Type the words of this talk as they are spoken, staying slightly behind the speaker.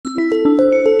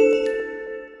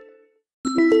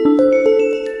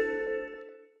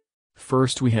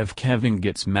First we have Kevin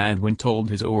gets mad when told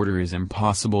his order is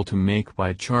impossible to make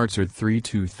by charts or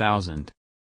 2000.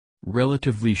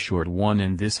 Relatively short one,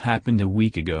 and this happened a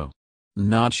week ago.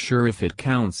 Not sure if it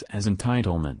counts as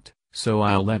entitlement, so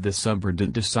I'll let the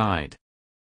subreddit decide.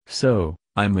 So,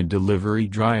 I'm a delivery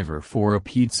driver for a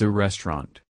pizza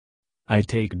restaurant. I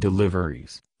take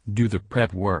deliveries, do the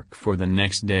prep work for the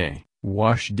next day,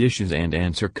 wash dishes and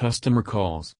answer customer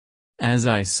calls. As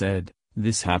I said,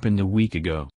 this happened a week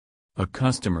ago. A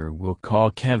customer will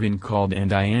call. Kevin called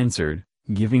and I answered,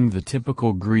 giving the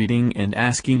typical greeting and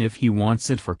asking if he wants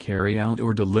it for carryout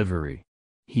or delivery.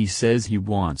 He says he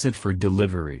wants it for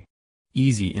delivery.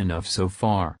 Easy enough so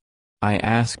far. I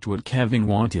asked what Kevin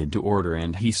wanted to order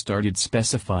and he started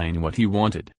specifying what he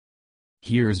wanted.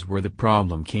 Here's where the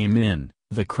problem came in.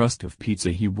 The crust of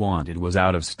pizza he wanted was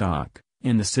out of stock,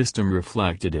 and the system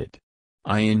reflected it.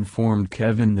 I informed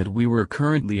Kevin that we were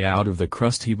currently out of the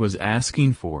crust he was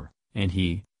asking for, and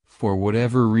he, for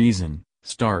whatever reason,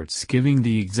 starts giving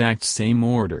the exact same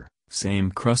order, same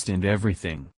crust and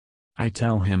everything. I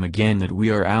tell him again that we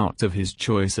are out of his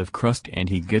choice of crust and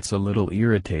he gets a little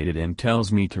irritated and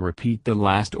tells me to repeat the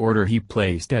last order he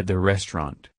placed at the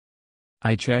restaurant.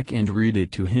 I check and read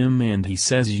it to him and he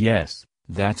says yes,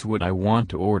 that's what I want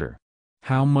to order.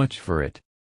 How much for it?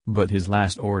 But his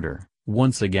last order,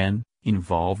 once again,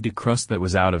 involved a crust that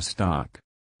was out of stock.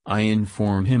 I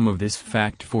inform him of this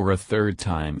fact for a third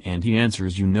time and he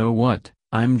answers, you know what,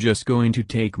 I'm just going to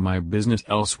take my business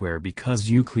elsewhere because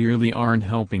you clearly aren't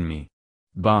helping me.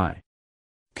 Bye.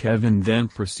 Kevin then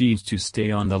proceeds to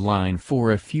stay on the line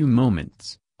for a few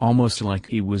moments, almost like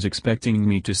he was expecting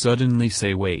me to suddenly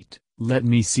say wait, let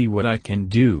me see what I can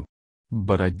do.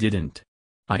 But I didn't.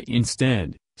 I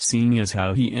instead, seeing as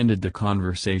how he ended the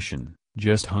conversation,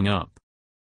 just hung up.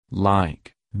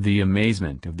 Like, the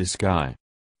amazement of this guy.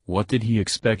 What did he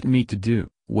expect me to do,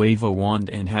 wave a wand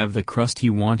and have the crust he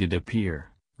wanted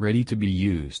appear, ready to be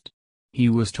used? He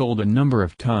was told a number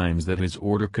of times that his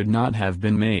order could not have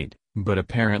been made, but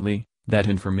apparently, that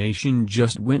information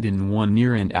just went in one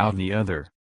ear and out the other.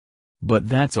 But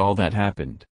that's all that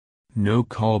happened. No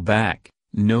call back,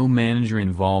 no manager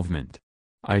involvement.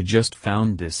 I just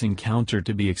found this encounter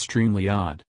to be extremely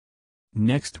odd.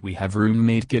 Next we have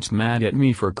roommate gets mad at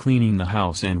me for cleaning the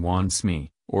house and wants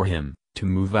me, or him, to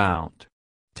move out.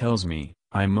 Tells me,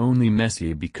 I'm only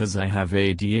messy because I have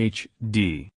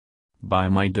ADHD. Buy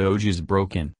my Doge is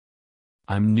broken.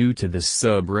 I'm new to this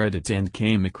subreddit and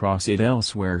came across it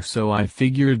elsewhere, so I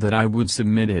figured that I would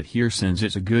submit it here since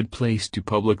it's a good place to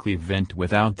publicly vent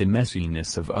without the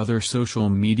messiness of other social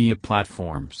media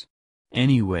platforms.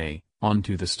 Anyway, on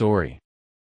to the story.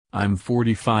 I'm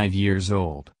 45 years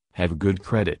old, have good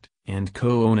credit, and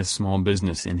co-own a small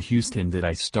business in Houston that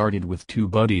I started with two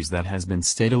buddies that has been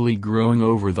steadily growing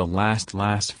over the last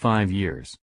 5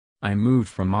 years. I moved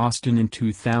from Austin in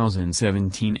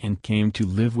 2017 and came to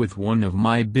live with one of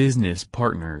my business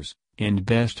partners, and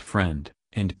best friend,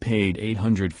 and paid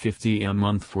 $850 a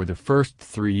month for the first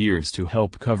 3 years to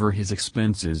help cover his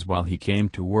expenses while he came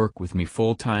to work with me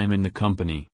full-time in the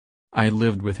company. I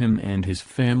lived with him and his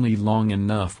family long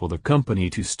enough for the company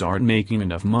to start making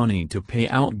enough money to pay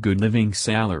out good living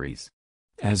salaries.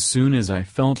 As soon as I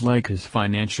felt like his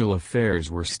financial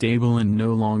affairs were stable and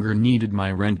no longer needed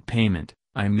my rent payment,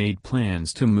 I made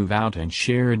plans to move out and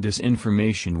shared this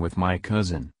information with my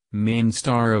cousin, main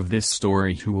star of this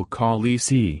story who we'll call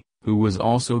EC, who was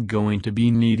also going to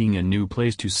be needing a new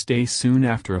place to stay soon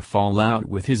after a fallout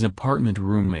with his apartment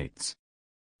roommates.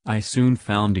 I soon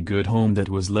found a good home that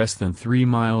was less than 3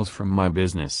 miles from my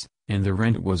business, and the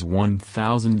rent was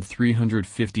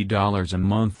 $1,350 a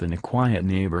month in a quiet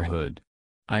neighborhood.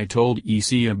 I told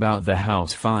EC about the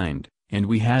house find, and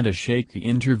we had a shaky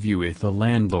interview with the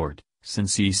landlord,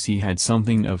 since EC had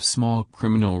something of small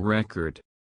criminal record.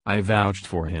 I vouched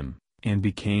for him, and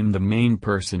became the main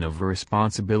person of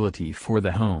responsibility for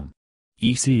the home.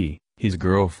 EC, his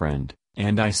girlfriend,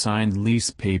 and I signed lease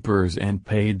papers and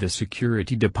paid the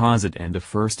security deposit and the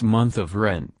first month of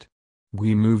rent.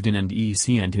 We moved in and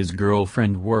EC and his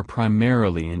girlfriend were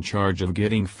primarily in charge of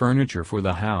getting furniture for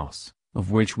the house, of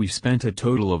which we spent a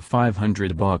total of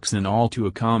 $500 in all to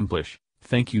accomplish.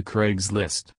 Thank you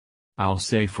Craigslist. I'll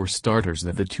say for starters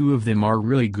that the two of them are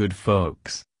really good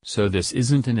folks, so this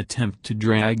isn't an attempt to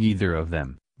drag either of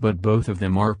them, but both of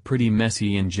them are pretty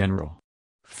messy in general.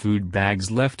 Food bags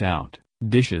left out,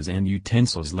 dishes and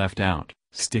utensils left out,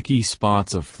 sticky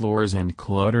spots of floors and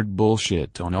cluttered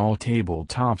bullshit on all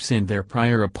tabletops, and their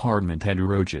prior apartment had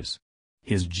roaches.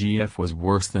 His GF was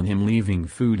worse than him leaving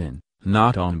food in,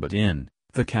 not on but in,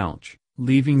 the couch,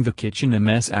 leaving the kitchen a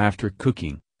mess after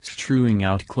cooking, strewing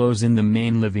out clothes in the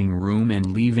main living room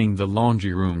and leaving the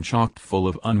laundry room chock full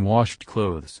of unwashed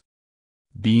clothes.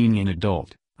 Being an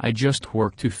adult, I just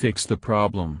worked to fix the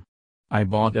problem. I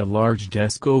bought a large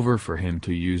desk over for him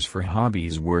to use for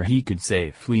hobbies where he could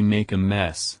safely make a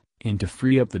mess, and to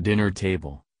free up the dinner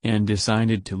table, and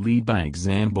decided to lead by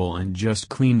example and just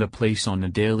clean the place on a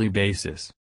daily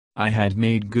basis. I had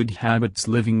made good habits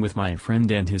living with my friend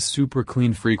and his super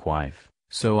clean freak wife,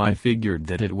 so I figured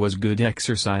that it was good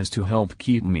exercise to help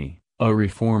keep me, a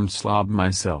reformed slob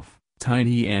myself,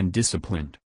 tidy and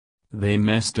disciplined. They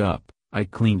messed up, I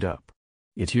cleaned up.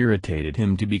 It irritated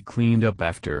him to be cleaned up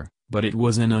after, but it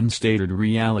was an unstated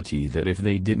reality that if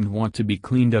they didn't want to be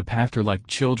cleaned up after like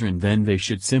children, then they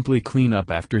should simply clean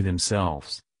up after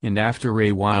themselves. And after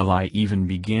a while I even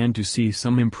began to see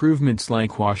some improvements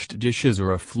like washed dishes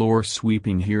or a floor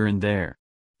sweeping here and there.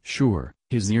 Sure,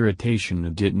 his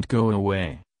irritation didn't go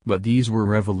away, but these were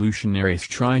revolutionary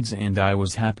strides and I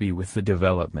was happy with the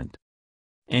development.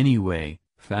 Anyway,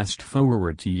 fast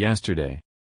forward to yesterday.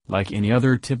 Like any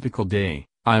other typical day,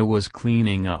 I was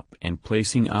cleaning up and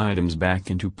placing items back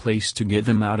into place to get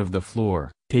them out of the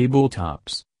floor,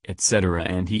 tabletops, etc.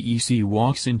 and he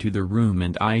walks into the room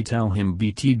and I tell him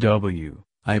BTW,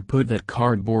 I put that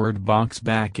cardboard box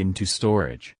back into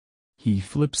storage. He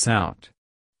flips out.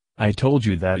 I told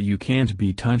you that you can't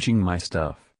be touching my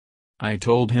stuff. I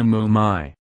told him oh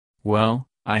my. Well,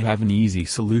 I have an easy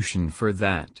solution for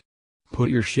that. Put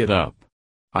your shit up.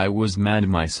 I was mad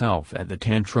myself at the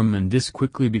tantrum and this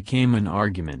quickly became an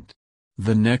argument.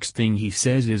 The next thing he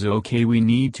says is okay, we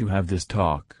need to have this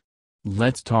talk.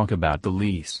 Let's talk about the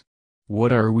lease.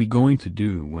 What are we going to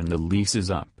do when the lease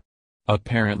is up?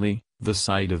 Apparently, the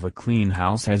sight of a clean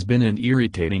house has been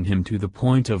irritating him to the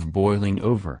point of boiling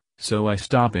over, so I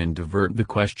stop and divert the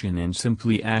question and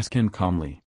simply ask him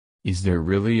calmly. Is there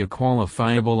really a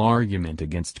qualifiable argument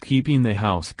against keeping the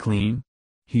house clean?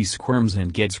 He squirms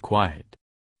and gets quiet.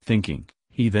 Thinking,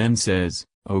 he then says,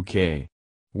 okay.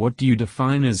 What do you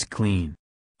define as clean?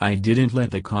 I didn't let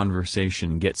the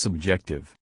conversation get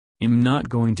subjective. I'm not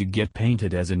going to get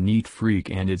painted as a neat freak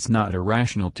and it's not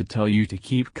irrational to tell you to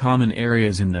keep common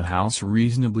areas in the house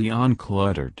reasonably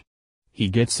uncluttered. He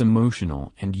gets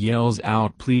emotional and yells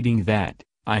out pleading that,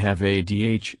 I have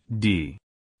ADHD.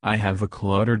 I have a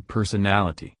cluttered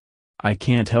personality. I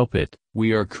can't help it,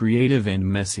 we are creative and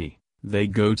messy, they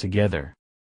go together.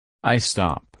 I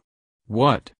stop.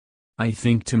 What? I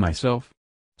think to myself.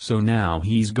 So now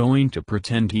he's going to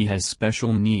pretend he has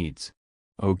special needs.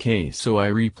 Okay, so I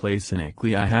replay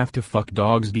cynically I have to fuck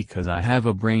dogs because I have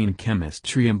a brain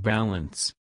chemistry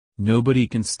imbalance. Nobody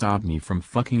can stop me from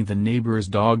fucking the neighbor's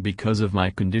dog because of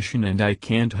my condition and I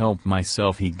can't help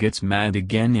myself. He gets mad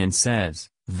again and says,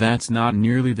 that's not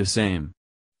nearly the same.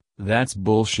 That's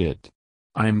bullshit.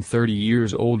 I'm 30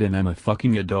 years old and I'm a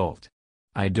fucking adult.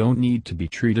 I don't need to be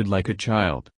treated like a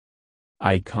child.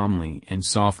 I calmly and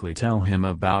softly tell him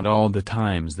about all the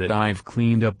times that I've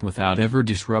cleaned up without ever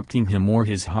disrupting him or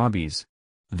his hobbies.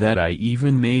 That I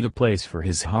even made a place for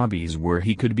his hobbies where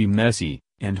he could be messy,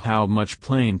 and how much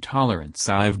plain tolerance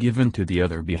I've given to the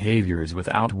other behaviors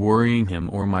without worrying him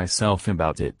or myself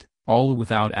about it, all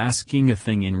without asking a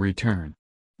thing in return.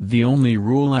 The only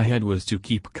rule I had was to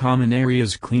keep common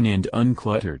areas clean and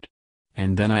uncluttered.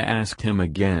 And then I asked him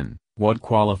again, what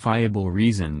qualifiable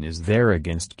reason is there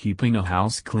against keeping a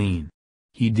house clean?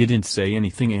 He didn't say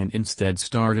anything and instead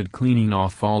started cleaning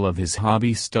off all of his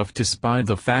hobby stuff despite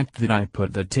the fact that I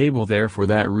put the table there for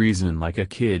that reason, like a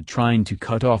kid trying to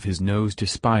cut off his nose to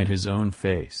spite his own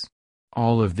face.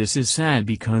 All of this is sad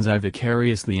because I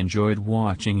vicariously enjoyed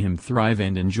watching him thrive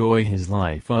and enjoy his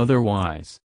life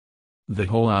otherwise. The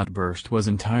whole outburst was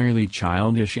entirely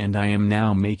childish and I am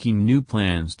now making new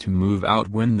plans to move out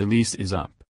when the lease is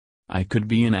up. I could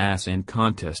be an ass and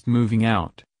contest moving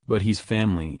out, but he's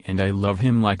family and I love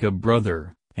him like a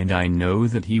brother, and I know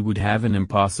that he would have an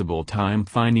impossible time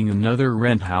finding another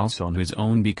rent house on his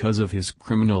own because of his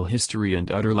criminal history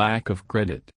and utter lack of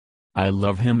credit. I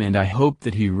love him and I hope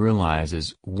that he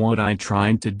realizes what I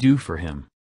tried to do for him.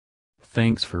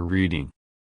 Thanks for reading.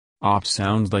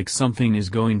 Sounds like something is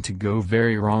going to go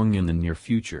very wrong in the near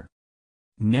future.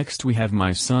 Next we have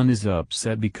my son is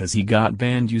upset because he got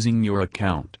banned using your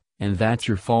account, and that's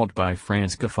your fault by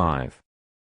Franska5.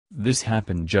 This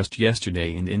happened just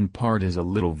yesterday and in part is a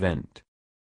little vent.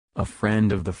 A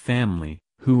friend of the family,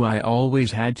 who I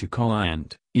always had to call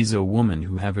aunt, is a woman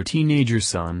who have a teenager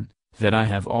son, that I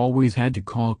have always had to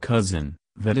call cousin,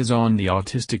 that is on the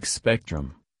autistic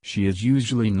spectrum. She is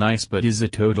usually nice but is a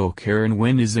total Karen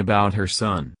when is about her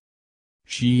son.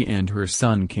 She and her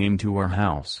son came to our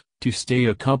house, to stay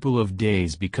a couple of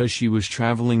days because she was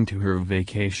traveling to her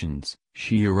vacations.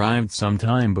 She arrived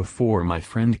sometime before my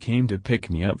friend came to pick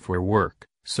me up for work,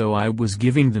 so I was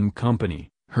giving them company.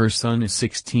 Her son is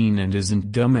 16 and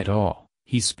isn't dumb at all.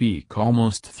 He speaks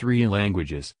almost 3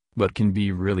 languages, but can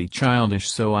be really childish,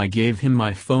 so I gave him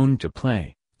my phone to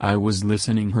play. I was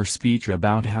listening her speech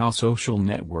about how social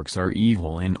networks are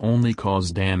evil and only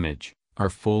cause damage, are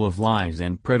full of lies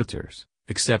and predators,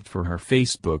 except for her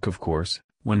Facebook of course,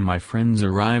 when my friends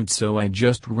arrived, so I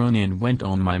just run and went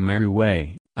on my merry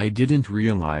way. I didn't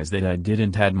realize that I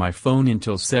didn't had my phone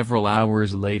until several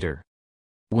hours later.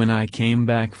 When I came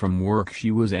back from work she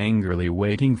was angrily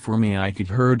waiting for me. I could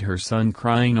heard her son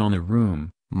crying on the room.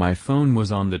 My phone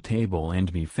was on the table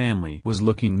and me family was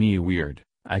looking me weird.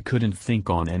 I couldn't think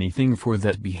on anything for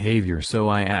that behavior, so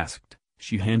I asked.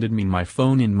 She handed me my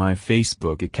phone and my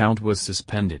Facebook account was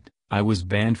suspended. I was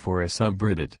banned for a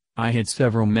subreddit. I had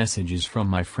several messages from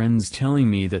my friends telling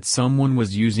me that someone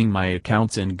was using my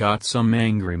accounts and got some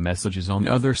angry messages on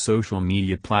other social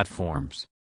media platforms.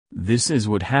 This is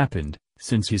what happened.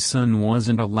 Since his son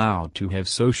wasn't allowed to have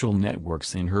social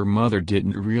networks and her mother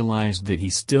didn't realize that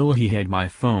he had my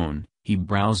phone, he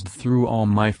browsed through all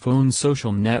my phone's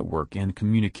social network and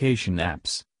communication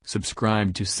apps,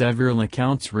 subscribed to several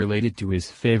accounts related to his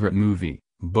favorite movie,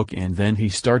 book, and then he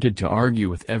started to argue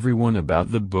with everyone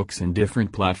about the books in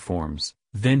different platforms.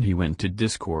 Then he went to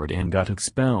Discord and got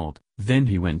expelled. Then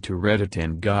he went to Reddit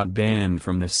and got banned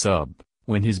from the sub.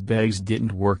 When his begs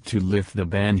didn't work to lift the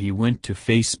ban, he went to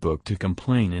Facebook to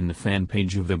complain in the fan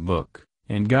page of the book,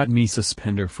 and got me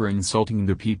suspended for insulting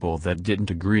the people that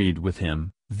didn't agreed with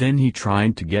him. Then he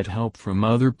tried to get help from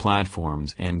other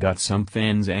platforms and got some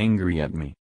fans angry at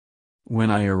me. When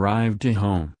I arrived at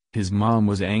home, his mom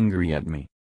was angry at me,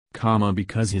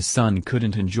 because his son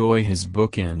couldn't enjoy his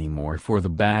book anymore for the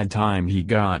bad time he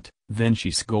got. Then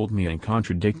she scolded me and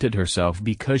contradicted herself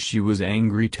because she was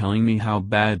angry, telling me how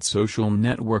bad social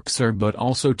networks are, but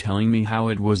also telling me how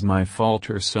it was my fault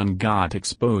her son got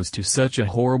exposed to such a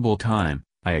horrible time.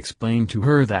 I explained to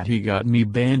her that he got me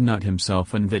banned, not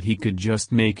himself, and that he could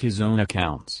just make his own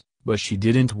accounts, but she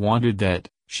didn't wanted that.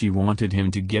 She wanted him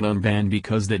to get unbanned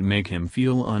because that make him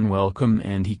feel unwelcome,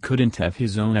 and he couldn't have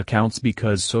his own accounts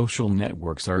because social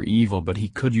networks are evil, but he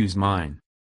could use mine.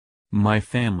 My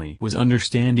family was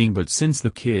understanding, but since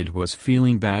the kid was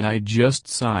feeling bad I just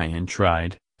sighed and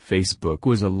tried. Facebook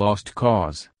was a lost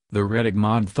cause. The Reddit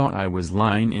mod thought I was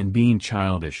lying and being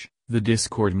childish. The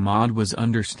Discord mod was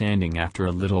understanding after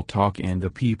a little talk, and the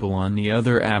people on the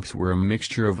other apps were a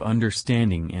mixture of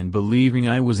understanding and believing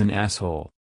I was an asshole.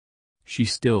 She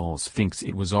still thinks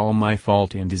it was all my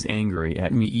fault and is angry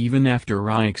at me even after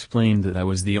I explained that I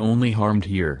was the only harmed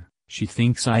here. She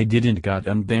thinks I didn't got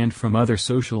unbanned from other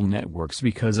social networks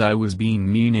because I was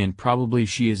being mean, and probably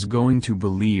she is going to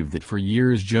believe that for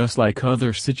years, just like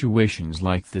other situations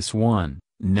like this one.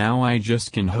 Now I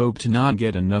just can hope to not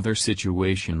get another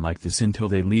situation like this until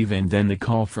they leave, and then the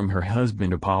call from her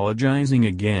husband apologizing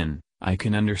again. I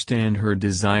can understand her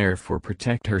desire for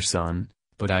protect her son,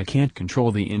 but I can't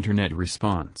control the internet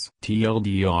response.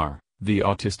 TLDR, the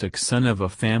autistic son of a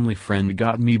family friend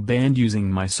got me banned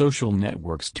using my social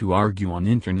networks to argue on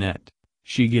internet.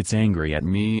 She gets angry at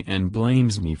me and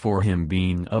blames me for him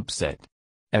being upset.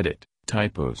 Edit,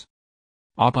 typos.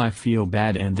 I feel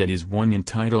bad, and that is one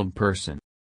entitled person.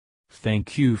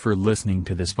 Thank you for listening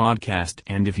to this podcast,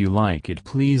 and if you like it,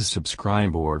 please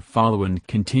subscribe or follow and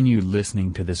continue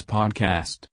listening to this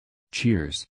podcast. Cheers.